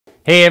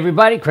Hey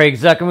everybody, Craig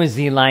Zuckerman with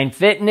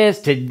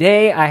zlinefitness.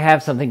 Today I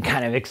have something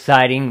kind of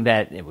exciting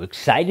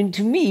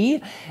to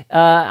me.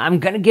 I'm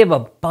going to give a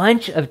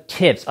bunch of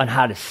tips on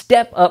how to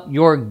step up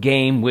your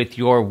game with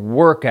your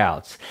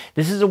workouts.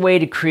 This is a way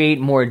to create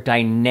more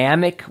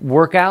dynamic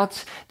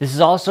workouts. This is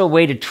also a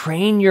way to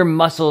train your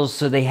muscles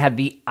so they have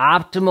the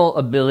optimal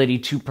ability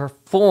to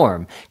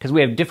perform, because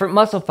we have different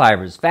muscle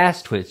fibers,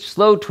 fast twitch,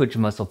 slow twitch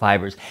muscle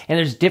fibers, and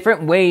there's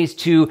different ways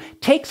to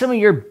take some of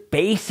your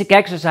basic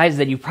exercises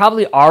that you've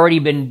probably already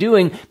been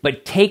doing,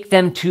 but take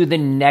them to the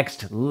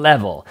next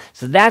level.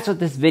 So that's what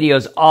this video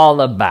is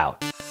all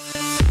about.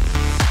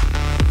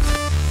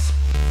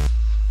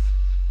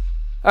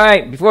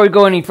 Alright, before we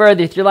go any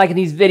further, if you're liking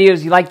these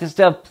videos, you like this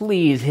stuff,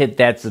 please hit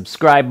that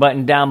subscribe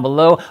button down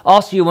below.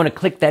 Also, you want to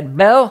click that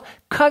bell,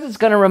 because it's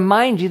going to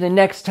remind you the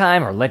next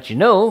time, or let you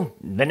know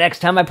the next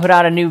time I put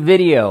out a new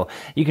video.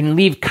 You can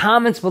leave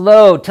comments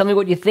below. Tell me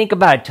what you think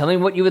about it. Tell me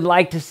what you would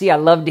like to see.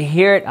 I'd love to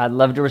hear it. I'd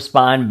love to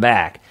respond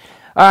back.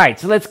 Alright,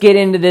 so let's get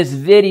into this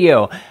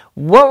video.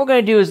 What we're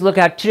going to do is look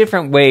at two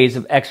different ways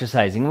of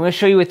exercising. I'm going to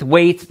show you with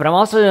weights, but I'm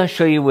also going to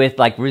show you with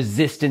like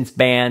resistance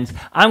bands.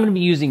 I'm going to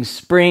be using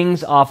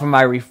springs off of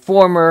my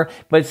reformer,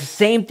 but it's the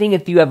same thing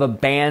if you have a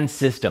band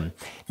system.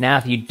 Now,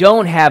 if you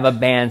don't have a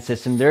band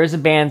system, there is a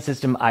band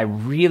system I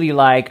really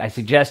like. I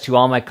suggest to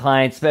all my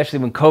clients, especially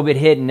when COVID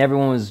hit and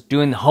everyone was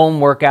doing home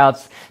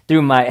workouts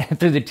through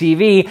the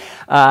TV.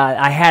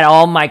 I had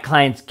all my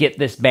clients get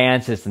this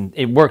band system.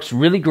 It works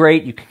really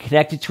great. You can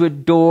connect it to a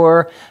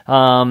door.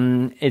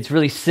 It's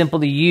really simple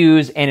to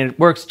use, and it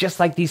works just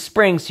like these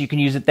springs, so you can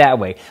use it that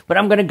way. But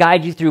I'm going to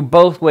guide you through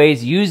both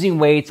ways, using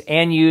weights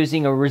and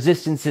using a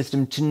resistance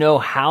system to know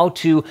how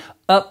to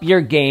up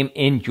your game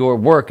in your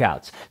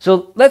workouts.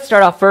 So let's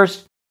start off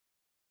first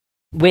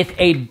with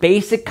a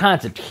basic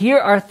concept. Here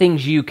are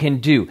things you can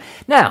do.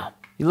 Now,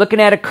 you're looking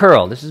at a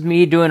curl. This is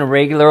me doing a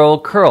regular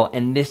old curl,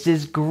 and this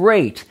is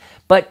great.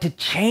 But to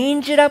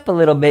change it up a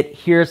little bit,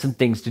 here are some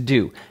things to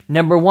do.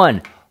 Number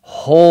one,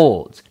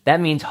 holds.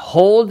 That means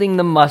holding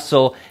the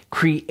muscle,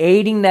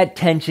 creating that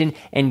tension,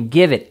 and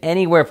give it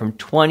anywhere from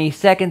 20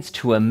 seconds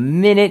to a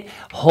minute.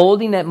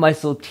 Holding that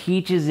muscle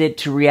teaches it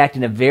to react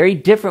in a very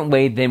different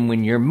way than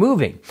when you're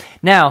moving.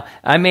 Now,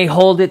 I may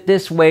hold it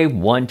this way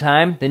one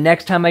time. The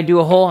next time I do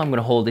a hold, I'm going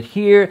to hold it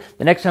here.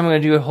 The next time I'm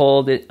going to do a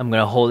hold, I'm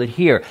going to hold it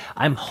here.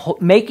 I'm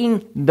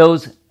making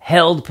those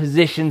held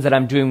positions that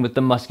I'm doing with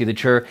the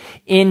musculature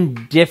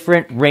in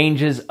different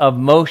ranges of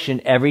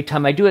motion every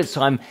time I do it.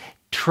 So I'm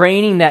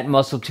training that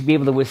muscle to be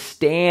able to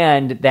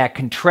withstand that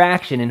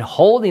contraction and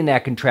holding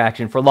that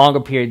contraction for longer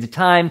periods of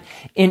time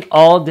in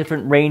all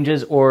different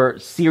ranges or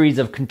series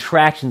of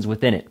contractions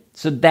within it.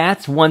 So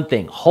that's one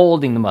thing,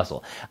 holding the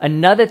muscle.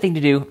 Another thing to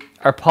do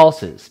are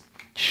pulses.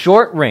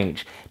 Short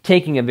range.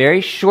 Taking a very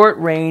short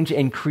range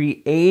and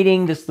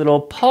creating this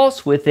little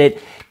pulse with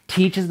it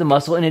teaches the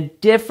muscle in a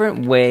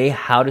different way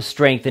how to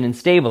strengthen and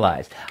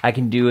stabilize. I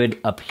can do it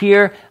up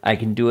here, I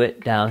can do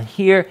it down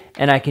here,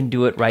 and I can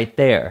do it right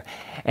there.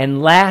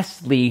 And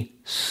lastly,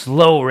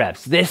 slow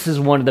reps. This is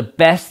one of the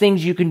best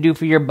things you can do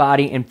for your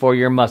body and for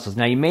your muscles.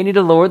 Now, you may need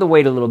to lower the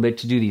weight a little bit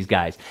to do these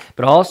guys,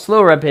 but all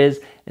slow rep is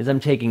I'm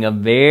taking a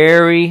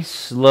very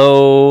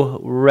slow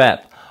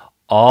rep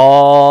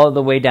all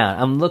the way down.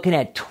 I'm looking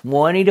at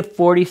 20 to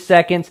 40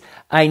 seconds.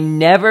 I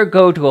never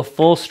go to a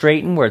full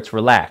straighten where it's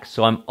relaxed.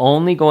 So I'm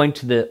only going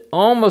to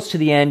almost to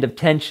the end of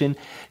tension,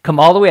 come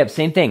all the way up.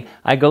 Same thing.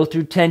 I go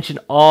through tension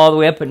all the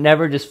way up, but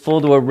never just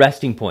full to a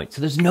resting point. So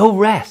there's no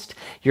rest.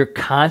 You're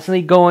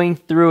constantly going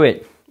through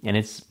it. And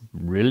it's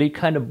really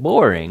kind of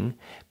boring,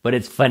 but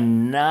it's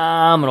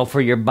phenomenal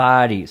for your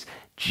bodies.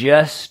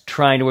 Just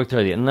trying to work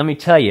through it. And let me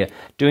tell you,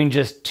 doing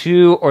just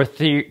 2 or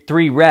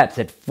 3 reps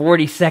at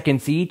 40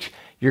 seconds each,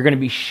 you're going to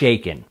be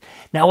shaken.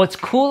 Now, what's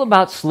cool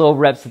about slow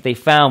reps that they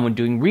found when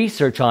doing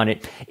research on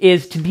it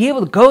is to be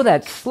able to go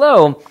that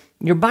slow,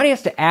 your body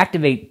has to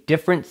activate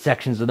different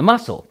sections of the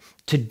muscle.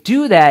 To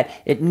do that,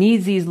 it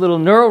needs these little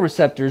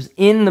neuroreceptors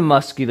in the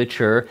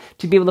musculature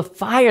to be able to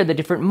fire the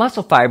different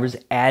muscle fibers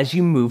as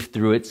you move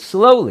through it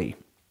slowly.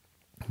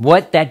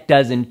 What that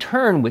does in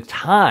turn with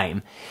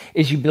time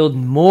is you build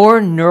more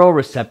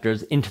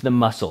neuroreceptors into the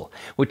muscle,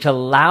 which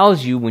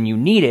allows you, when you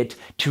need it,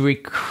 to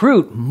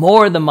recruit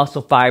more of the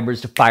muscle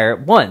fibers to fire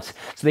at once.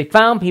 So they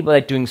found people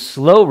that doing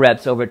slow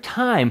reps over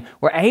time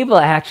were able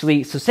to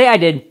actually, so say I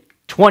did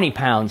 20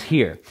 pounds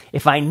here.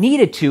 If I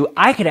needed to,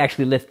 I could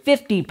actually lift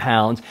 50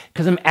 pounds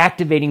because I'm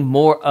activating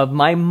more of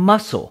my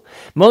muscle.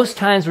 Most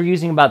times we're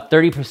using about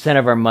 30%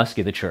 of our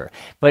musculature,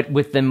 but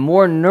with the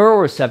more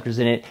neuroreceptors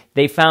in it,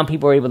 they found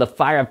people were able to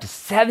fire up to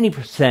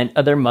 70%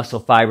 of their muscle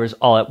fibers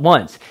all at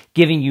once,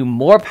 giving you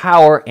more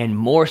power and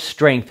more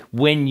strength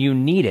when you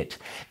need it.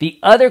 The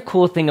other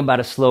cool thing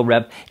about a slow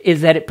rep is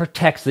that it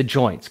protects the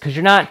joints, because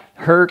you're not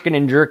herking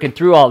and jerking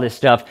through all this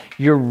stuff.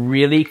 You're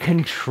really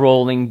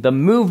controlling the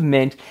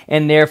movement,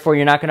 and therefore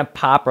you're not going to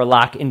pop or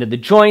lock into the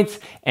joints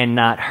and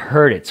not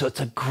hurt it. So it's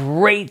a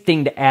great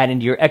thing to add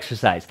into your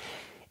exercise.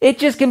 It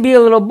just can be a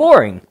little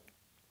boring.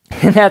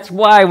 And that's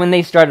why when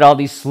they started all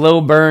these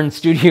slow burn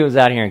studios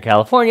out here in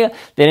California,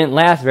 they didn't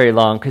last very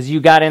long, because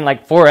you got in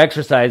like 4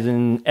 exercises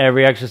and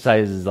every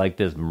exercise is like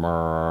this.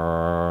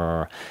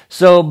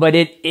 So, but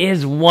it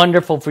is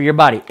wonderful for your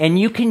body. And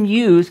you can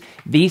use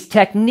these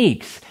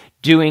techniques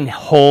doing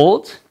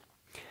holds,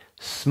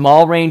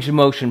 small range of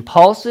motion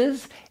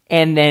pulses,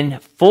 and then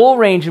full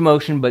range of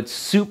motion but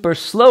super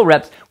slow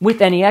reps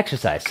with any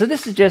exercise. So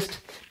this is just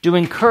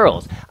doing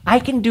curls. I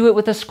can do it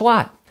with a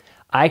squat.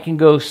 I can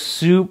go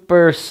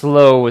super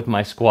slow with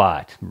my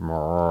squat.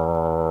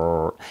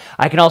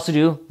 I can also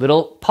do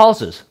little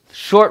pulses,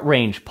 short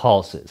range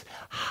pulses,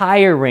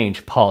 higher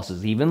range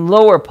pulses, even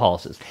lower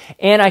pulses.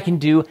 And I can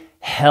do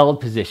held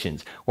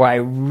positions where I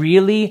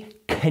really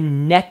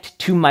connect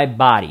to my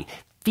body.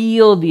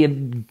 Feel the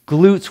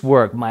glutes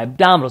work, my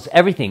abdominals,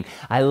 everything.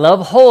 I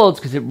love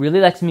holds because it really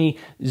lets me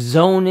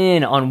zone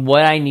in on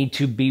what I need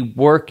to be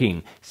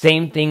working.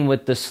 Same thing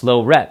with the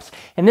slow reps.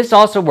 And this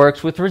also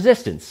works with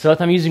resistance. So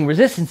if I'm using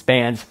resistance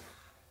bands,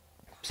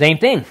 same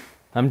thing.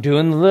 I'm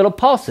doing little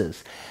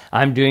pulses.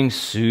 I'm doing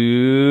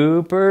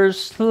super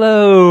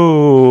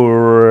slow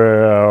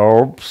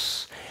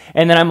reps.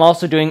 And then I'm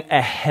also doing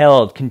a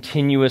held,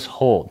 continuous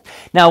hold.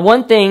 Now,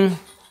 one thing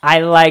I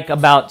like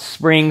about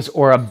springs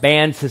or a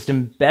band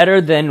system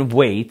better than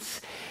weights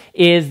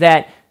is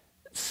that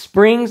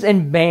springs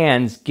and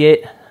bands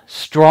get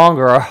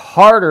stronger or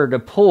harder to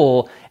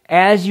pull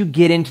as you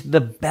get into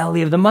the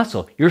belly of the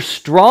muscle. You're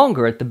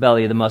stronger at the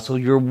belly of the muscle.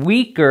 You're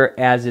weaker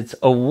as it's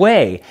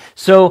away.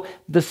 So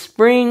the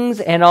springs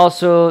and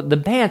also the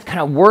bands kind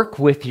of work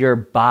with your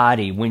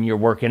body when you're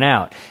working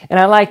out. And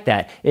I like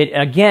that. It,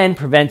 again,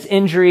 prevents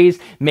injuries,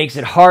 makes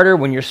it harder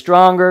when you're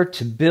stronger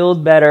to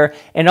build better.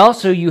 And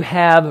also you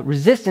have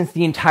resistance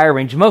the entire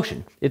range of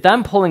motion. If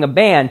I'm pulling a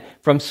band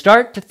from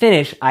start to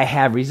finish, I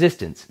have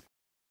resistance.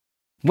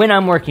 When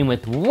I'm working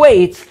with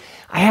weights,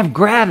 I have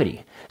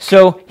gravity.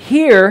 So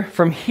here,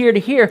 from here to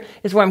here,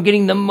 is where I'm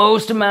getting the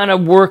most amount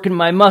of work in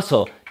my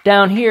muscle.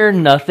 Down here,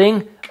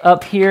 nothing.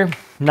 Up here,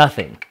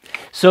 nothing.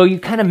 So you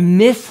kind of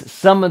miss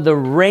some of the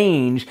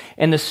range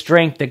and the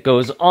strength that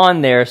goes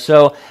on there.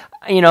 So,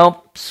 you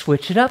know,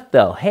 switch it up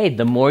though. Hey,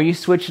 the more you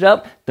switch it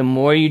up, the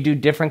more you do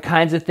different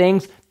kinds of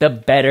things, the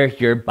better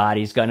your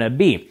body's gonna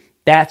be.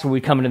 That's where we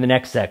come into the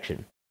next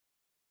section.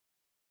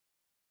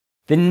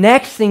 The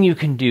next thing you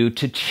can do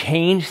to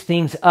change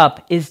things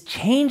up is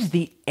change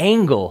the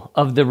angle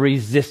of the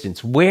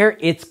resistance, where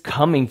it's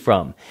coming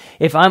from.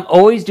 If I'm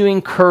always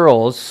doing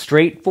curls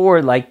straight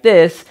forward like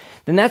this,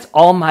 then that's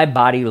all my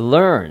body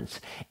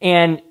learns.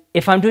 And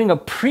if I'm doing a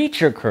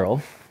preacher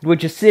curl,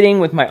 which is sitting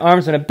with my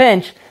arms on a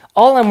bench,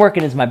 all I'm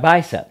working is my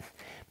bicep.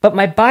 But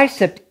my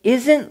bicep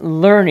isn't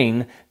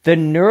learning the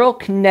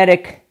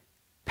neurokinetic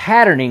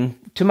patterning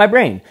to my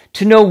brain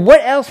to know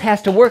what else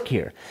has to work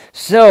here.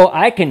 So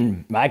I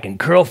can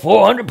curl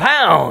 400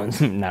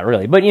 pounds. Not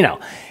really, but you know.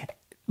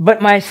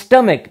 But my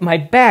stomach, my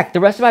back, the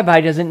rest of my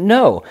body doesn't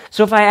know.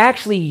 So if I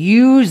actually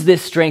use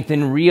this strength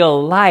in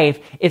real life,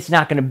 it's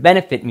not going to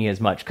benefit me as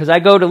much. Because I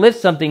go to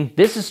lift something,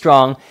 this is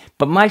strong,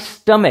 but my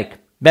stomach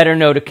better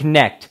know to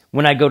connect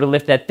when I go to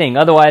lift that thing.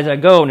 Otherwise I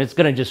go and it's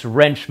going to just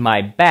wrench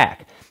my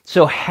back.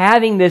 So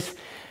having this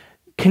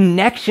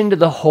connection to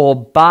the whole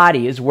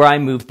body is where I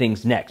move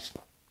things next.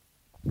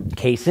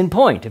 Case in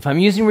point, if I'm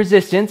using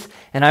resistance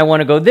and I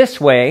want to go this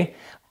way,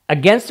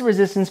 against the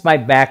resistance, my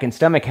back and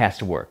stomach has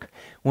to work.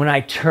 When I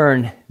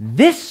turn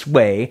this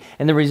way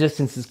and the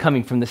resistance is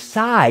coming from the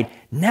side,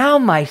 now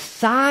my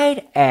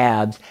side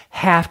abs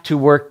have to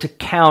work to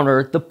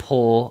counter the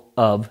pull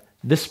of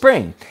the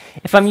spring.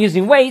 If I'm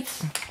using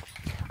weights,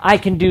 I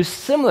can do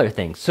similar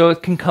things. So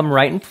it can come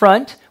right in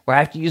front, where I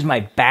have to use my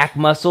back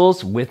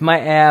muscles with my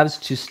abs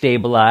to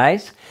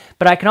stabilize,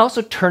 but I can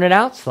also turn it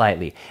out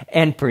slightly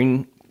and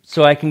bring.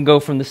 So I can go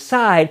from the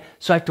side,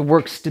 so I have to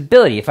work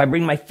stability. If I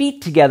bring my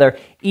feet together,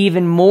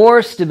 even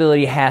more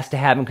stability has to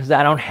happen because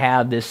I don't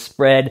have this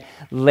spread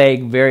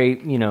leg, very,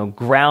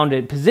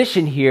 grounded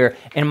position here,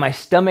 and my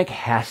stomach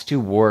has to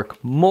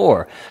work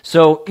more.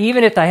 So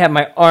even if I have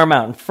my arm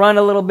out in front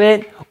a little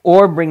bit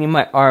or bringing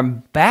my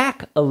arm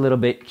back a little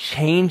bit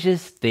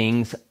changes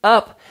things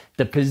up.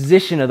 The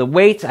position of the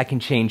weights I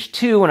can change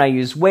too when I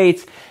use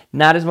weights.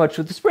 Not as much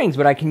with the springs,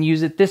 but I can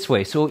use it this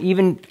way. So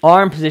even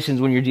arm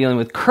positions when you're dealing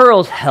with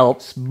curls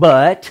helps,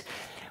 but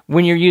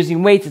when you're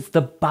using weights, it's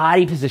the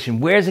body position.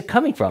 Where is it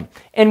coming from?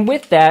 And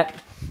with that,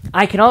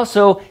 I can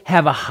also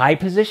have a high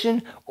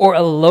position or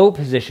a low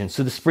position.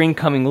 So the spring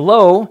coming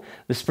low,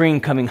 the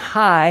spring coming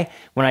high.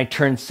 When I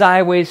turn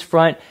sideways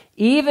front,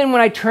 even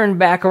when I turn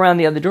back around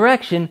the other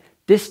direction,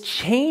 this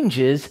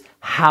changes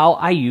how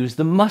I use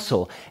the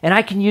muscle. And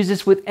I can use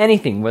this with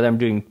anything, whether I'm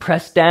doing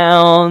press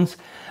downs,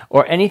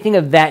 or anything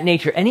of that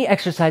nature, any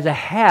exercise I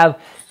have,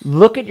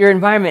 look at your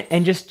environment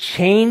and just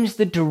change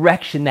the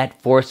direction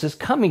that force is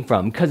coming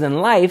from. Because in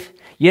life,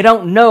 you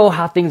don't know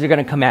how things are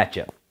going to come at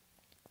you.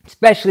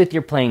 Especially if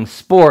you're playing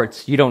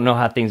sports, you don't know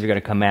how things are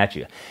going to come at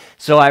you.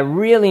 So I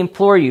really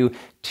implore you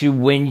to,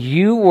 when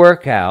you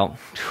work out,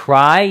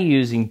 try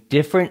using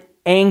different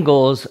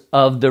angles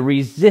of the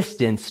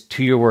resistance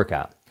to your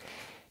workout.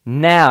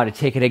 Now to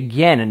take it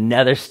again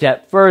another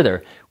step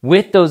further,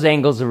 with those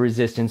angles of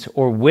resistance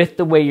or with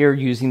the way you're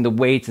using the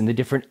weights and the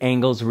different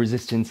angles of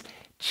resistance,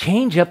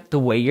 change up the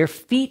way your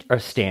feet are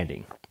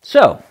standing.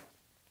 So,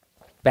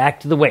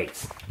 back to the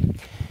weights.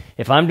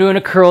 If I'm doing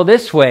a curl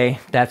this way,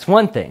 that's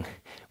one thing.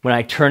 When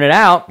I turn it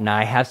out, now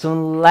I have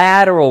some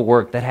lateral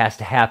work that has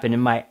to happen in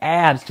my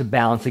abs to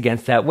balance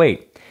against that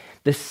weight.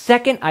 The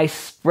second I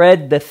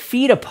spread the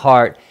feet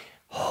apart,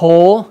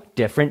 whole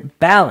different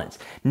balance.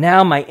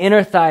 Now my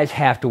inner thighs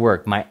have to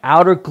work. My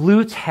outer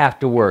glutes have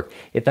to work.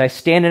 If I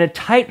stand in a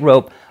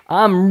tightrope,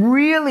 I'm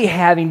really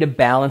having to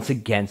balance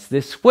against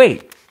this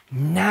weight.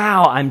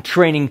 Now I'm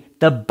training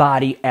the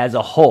body as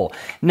a whole.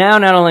 Now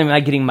not only am I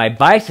getting my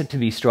bicep to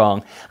be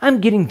strong, I'm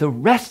getting the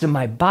rest of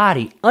my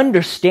body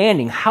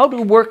understanding how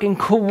to work and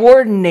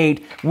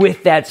coordinate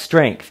with that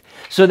strength.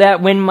 So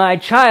that when my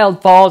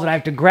child falls and I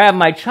have to grab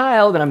my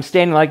child and I'm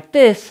standing like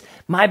this,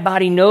 my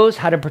body knows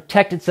how to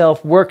protect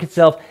itself, work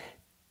itself,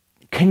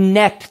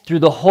 connect through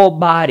the whole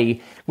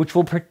body, which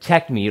will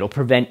protect me. It'll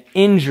prevent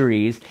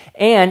injuries,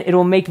 and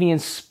it'll make me in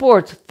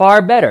sports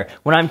far better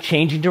when I'm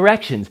changing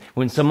directions,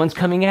 when someone's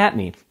coming at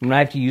me, when I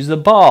have to use the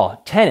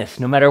ball, tennis,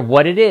 no matter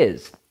what it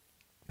is.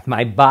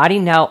 My body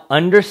now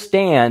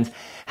understands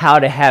how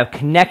to have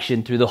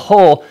connection through the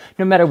whole,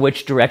 no matter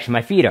which direction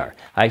my feet are.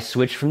 I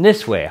switch from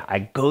this way. I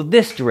go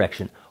this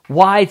direction.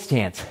 Wide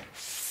stance.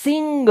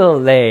 Single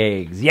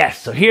legs.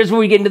 Yes, so here's where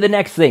we get into the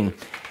next thing.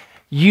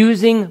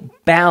 Using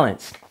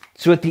balance.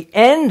 So at the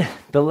end,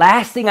 the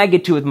last thing I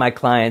get to with my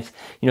clients,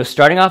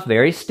 starting off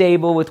very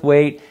stable with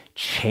weight,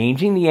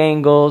 changing the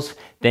angles,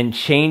 then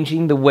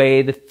changing the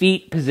way the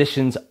feet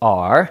positions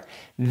are.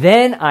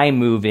 Then I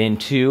move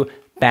into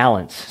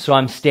balance. So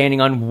I'm standing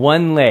on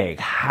one leg.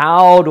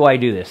 How do I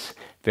do this?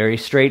 Very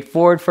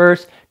straightforward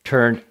first,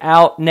 turn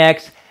out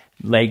next,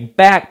 leg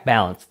back,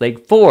 balance,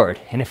 leg forward.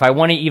 And if I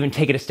want to even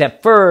take it a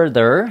step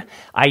further,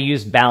 I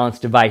use balance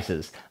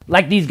devices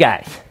like these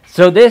guys.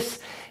 So this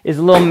is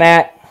a little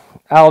mat.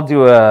 I'll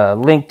do a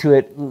link to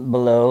it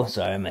below.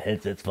 Sorry, my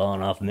headset's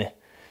falling off of me.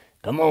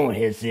 Come on,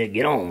 headset,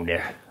 get on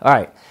there. All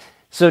right,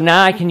 so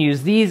now I can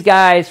use these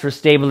guys for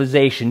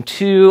stabilization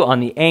too on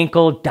the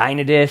ankle,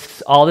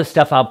 dynadiscs, all the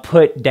stuff I'll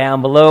put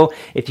down below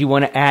if you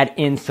want to add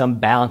in some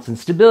balance and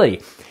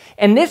stability.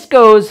 And this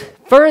goes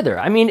further.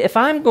 I mean, if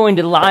I'm going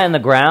to lie on the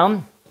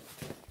ground,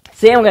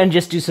 say I'm going to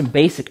just do some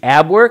basic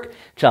ab work,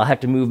 which I'll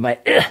have to move my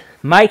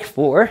mic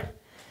for.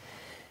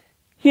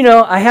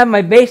 I have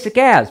my basic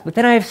abs, but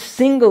then I have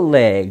single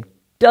leg,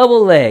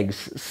 double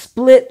legs,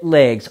 split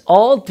legs,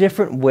 all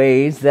different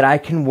ways that I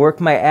can work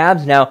my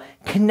abs now,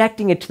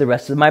 connecting it to the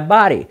rest of my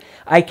body.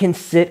 I can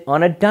sit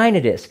on a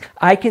dynadisc.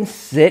 I can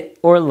sit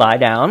or lie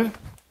down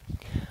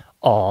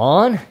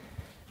on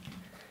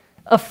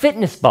a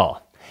fitness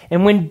ball.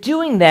 And when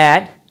doing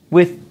that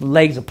with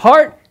legs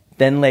apart,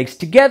 then legs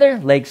together,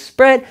 legs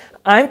spread,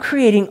 I'm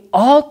creating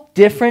all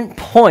different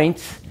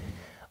points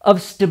of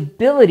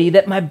stability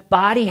that my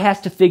body has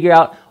to figure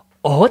out,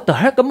 what the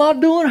heck am I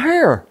doing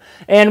here?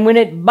 And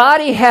when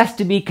body has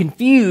to be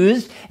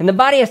confused and the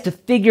body has to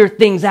figure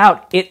things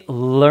out, it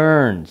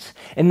learns.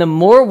 And the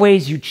more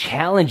ways you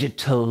challenge it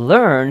to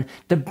learn,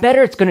 the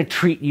better it's going to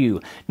treat you.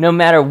 No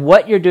matter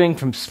what you're doing,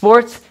 from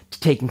sports to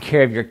taking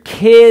care of your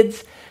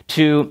kids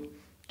to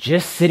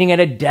just sitting at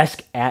a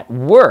desk at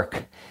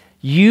work.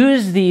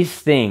 Use these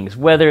things,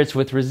 whether it's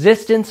with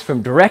resistance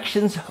from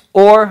directions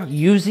or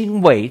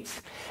using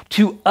weights,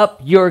 to up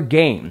your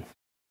game.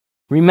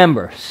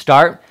 Remember,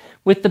 start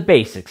with the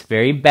basics,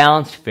 very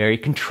balanced, very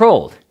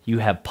controlled. You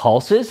have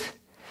pulses,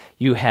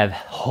 you have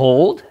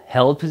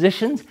held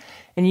positions,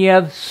 and you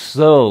have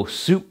slow,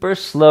 super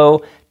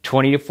slow,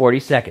 20 to 40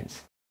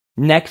 seconds.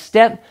 Next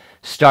step,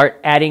 start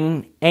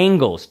adding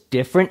angles,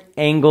 different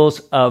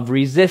angles of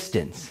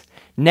resistance.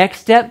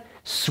 Next step,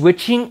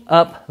 switching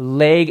up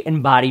leg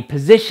and body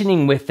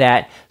positioning with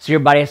that, so your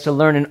body has to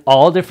learn in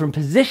all different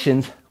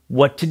positions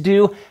what to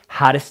do,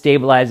 how to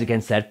stabilize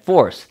against that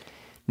force.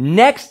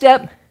 Next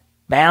step,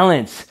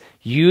 balance.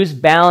 Use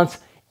balance,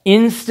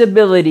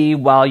 instability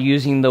while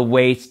using the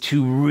weights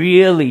to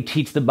really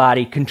teach the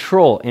body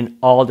control in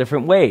all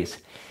different ways.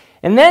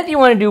 And then if you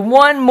want to do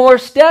one more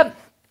step,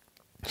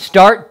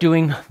 start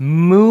doing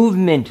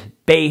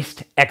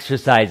movement-based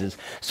exercises.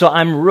 So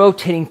I'm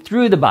rotating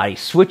through the body,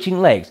 switching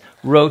legs,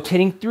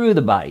 rotating through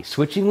the body,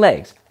 switching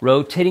legs,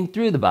 rotating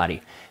through the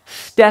body,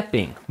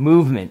 stepping,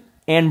 movement,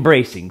 and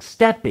bracing,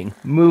 stepping,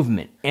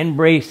 movement, and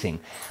bracing.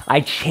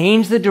 I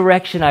change the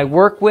direction I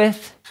work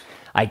with,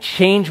 I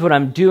change what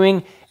I'm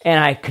doing,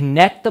 and I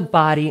connect the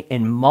body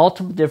in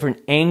multiple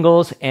different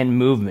angles and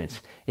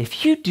movements.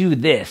 If you do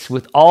this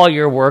with all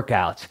your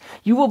workouts,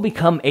 you will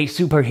become a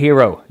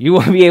superhero. You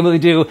will be able to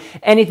do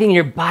anything.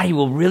 Your body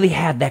will really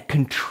have that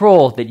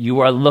control that you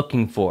are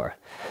looking for.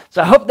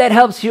 So I hope that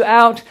helps you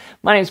out.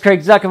 My name is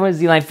Craig Zuckerman with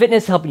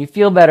Zlinefitness, helping you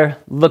feel better,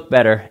 look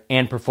better,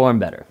 and perform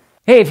better.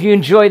 Hey, if you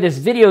enjoyed this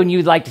video and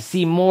you'd like to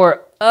see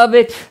more of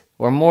it,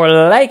 or more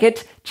like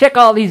it. Check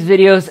all these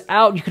videos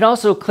out. You can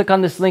also click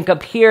on this link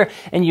up here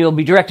and you'll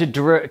be directed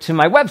to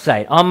my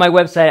website. On my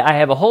website, I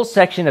have a whole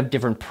section of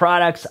different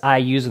products I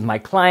use with my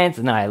clients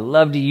and that I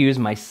love to use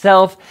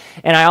myself.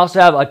 And I also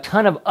have a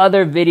ton of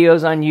other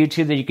videos on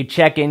YouTube that you could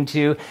check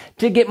into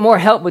to get more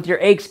help with your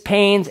aches,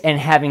 pains, and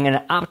having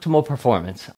an optimal performance.